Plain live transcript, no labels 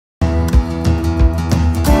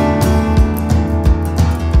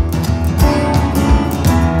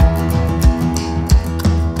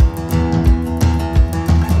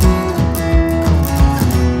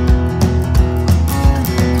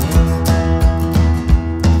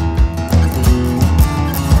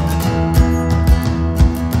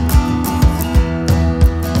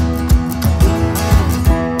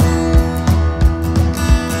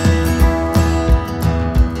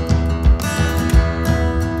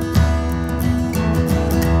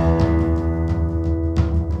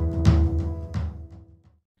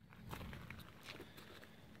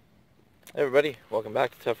everybody, welcome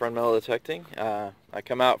back to Tough Run Metal Detecting. I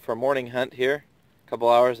come out for a morning hunt here, a couple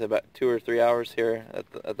hours, about 2 or 3 hours here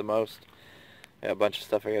at the most. I got a bunch of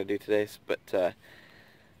stuff I got to do today, but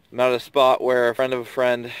I'm out at a spot where a friend of a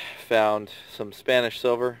friend found some Spanish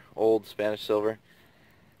silver, old Spanish silver,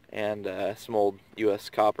 and some old U.S.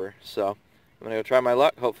 copper. So I'm going to go try my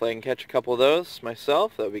luck. Hopefully I can catch a couple of those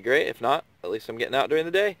myself. That would be great. If not, at least I'm getting out during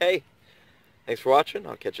the day. Hey, thanks for watching.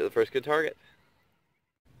 I'll catch you at the first good target.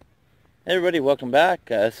 Hey everybody, welcome back.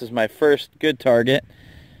 This is my first good target.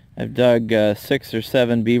 I've dug 6 or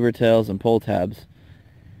 7 beaver tails and pull tabs.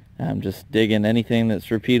 I'm just digging anything that's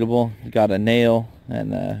repeatable. Got a nail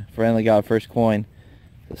and finally got a first coin.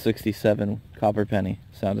 The 67 copper penny.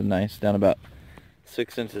 Sounded nice. Down about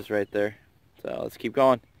 6 inches right there. So let's keep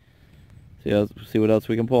going. See what else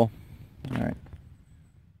we can pull. Alright.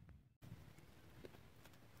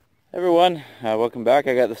 Hey everyone, welcome back.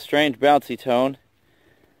 I got the strange bouncy tone.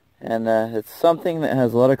 And it's something that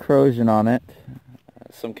has a lot of corrosion on it.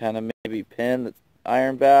 Some kind of maybe pin that's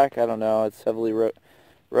iron back. I don't know. It's heavily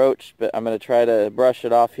roached, but I'm going to try to brush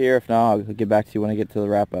it off here. If not, I'll get back to you when I get to the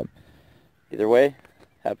wrap up. Either way,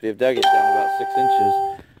 happy to have dug it down about 6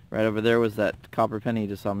 inches. Right over there was that copper penny you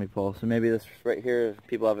just saw me pull. So maybe this right here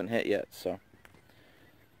people haven't hit yet. So,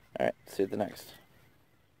 alright, see you at the next.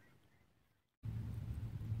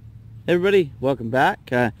 Hey everybody, welcome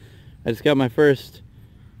back. I just got my first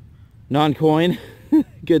non-coin.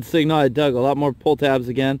 Good signal. I dug a lot more pull tabs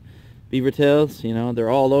again. Beaver tails, you know, they're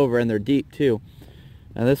all over and they're deep too.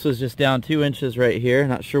 Now this was just down 2 inches right here.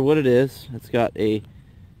 Not sure what it is. It's got a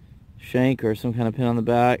shank or some kind of pin on the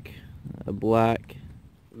back. A black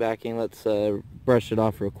backing. Let's brush it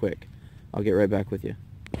off real quick. I'll get right back with you.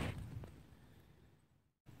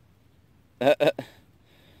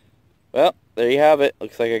 Well, there you have it.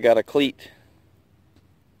 Looks like I got a cleat.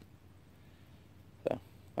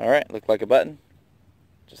 Alright, looked like a button,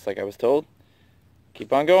 just like I was told.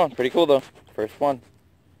 Keep on going, pretty cool though. First one.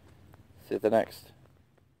 See you at the next.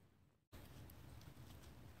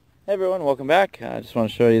 Hey everyone, welcome back. I just want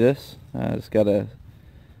to show you this. I just got a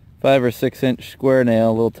 5 or 6 inch square nail,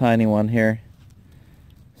 a little tiny one here.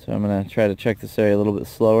 So I'm going to try to check this area a little bit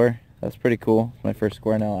slower. That's pretty cool. It's my first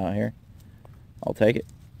square nail out here. I'll take it.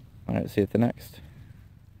 Alright, see you at the next.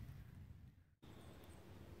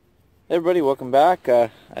 Hey everybody, welcome back. I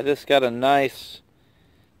just got a nice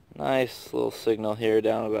little signal here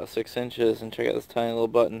down about 6 inches, and check out this tiny little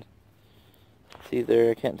button. See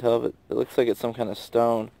there, I can't tell if it looks like it's some kind of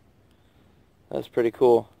stone. That's pretty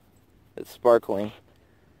cool. It's sparkling.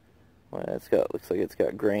 Well, looks like it's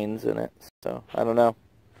got grains in it, so I don't know.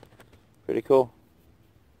 Pretty cool.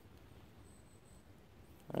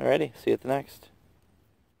 Alrighty, see you at the next.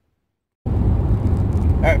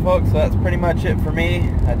 Alright folks, so that's pretty much it for me.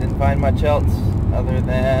 I didn't find much else other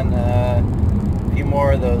than a few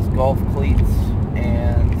more of those golf cleats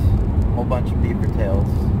and a whole bunch of beaver tails,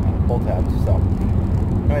 pull tabs. So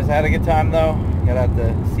anyways, I had a good time though. Got out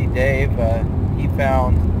to see Dave. He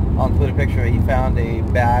found, I'll include a picture of it, he found a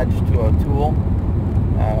badge to a tool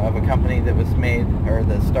of a company that was made, or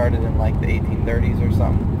that started in like the 1830s or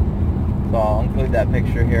something. So I'll include that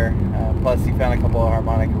picture here. Plus he found a couple of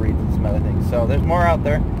harmonica reeds and some other things. So there's more out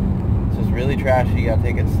there. It's just really trashy. You gotta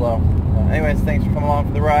take it slow. Anyways, thanks for coming along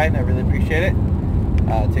for the ride. I really appreciate it.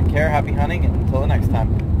 Take care, happy hunting, and until the next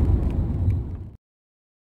time.